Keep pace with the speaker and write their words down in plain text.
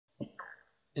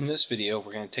In this video,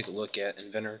 we're going to take a look at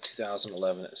Inventor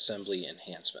 2011 Assembly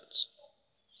Enhancements.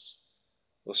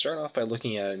 We'll start off by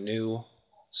looking at a new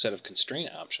set of constraint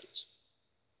options.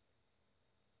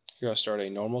 Here I'll start a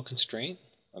normal constraint.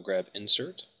 I'll grab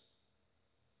Insert.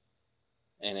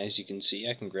 And as you can see,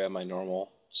 I can grab my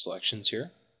normal selections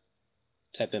here,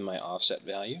 type in my offset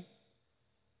value.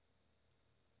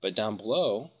 But down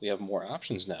below, we have more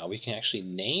options now. We can actually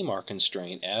name our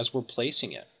constraint as we're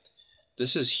placing it.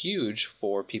 This is huge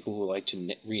for people who like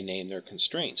to rename their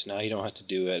constraints. Now you don't have to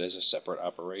do it as a separate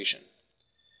operation.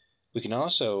 We can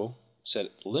also set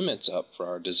limits up for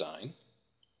our design.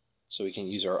 So we can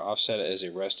use our offset as a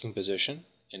resting position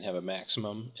and have a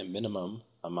maximum and minimum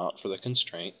amount for the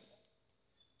constraint.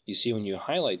 You see when you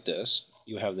highlight this,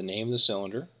 you have the name of the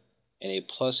cylinder and a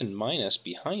plus and minus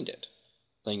behind it.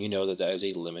 Then you know that that is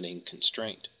a limiting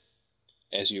constraint.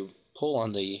 As you pull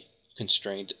on the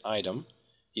constraint item,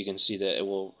 you can see that it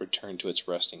will return to its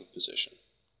resting position.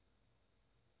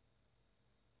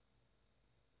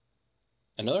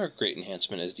 Another great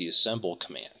enhancement is the assemble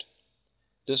command.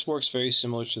 This works very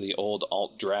similar to the old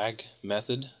alt-drag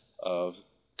method of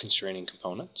constraining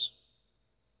components,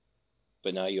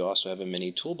 but now you also have a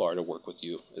mini toolbar to work with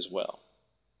you as well.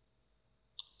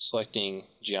 Selecting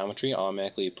geometry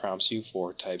automatically prompts you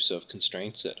for types of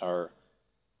constraints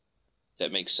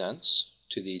that make sense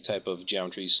to the type of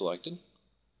geometry selected.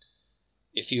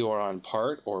 If you are on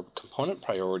part or component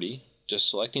priority, just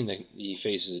selecting the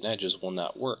faces and edges will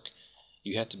not work.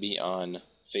 You have to be on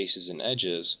faces and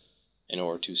edges in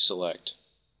order to select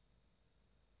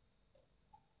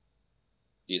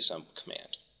the assemble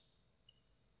command.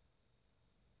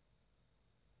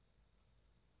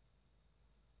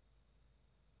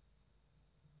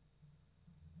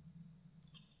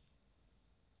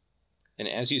 And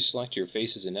as you select your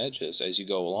faces and edges as you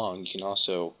go along, you can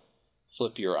also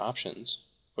flip your options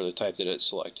for the type that it's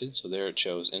selected. So there it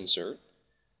shows insert.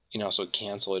 You can also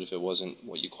cancel it if it wasn't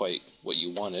what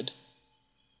you wanted.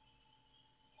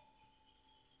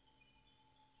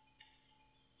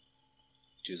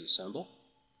 Choose assemble.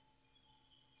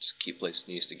 Just keep placing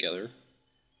these together.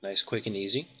 Nice, quick, and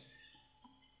easy.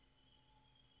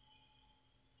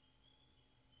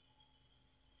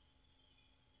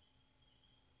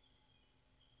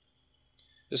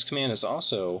 This command is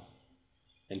also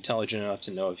intelligent enough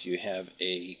to know if you have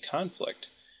a conflict.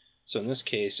 So in this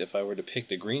case, if I were to pick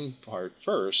the green part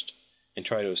first and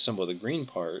try to assemble the green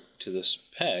part to this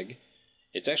peg,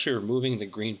 it's actually removing the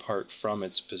green part from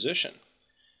its position.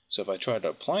 So if I try to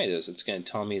apply this, it's going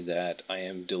to tell me that I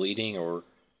am deleting or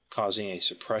causing a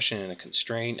suppression in a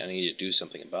constraint. I need to do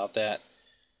something about that.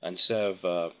 Instead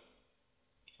of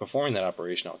performing that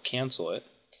operation, I'll cancel it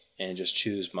and just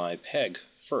choose my peg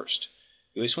first.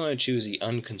 You always want to choose the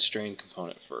unconstrained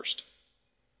component first.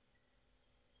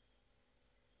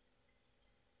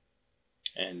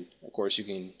 And of course you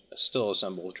can still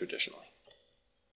assemble traditionally.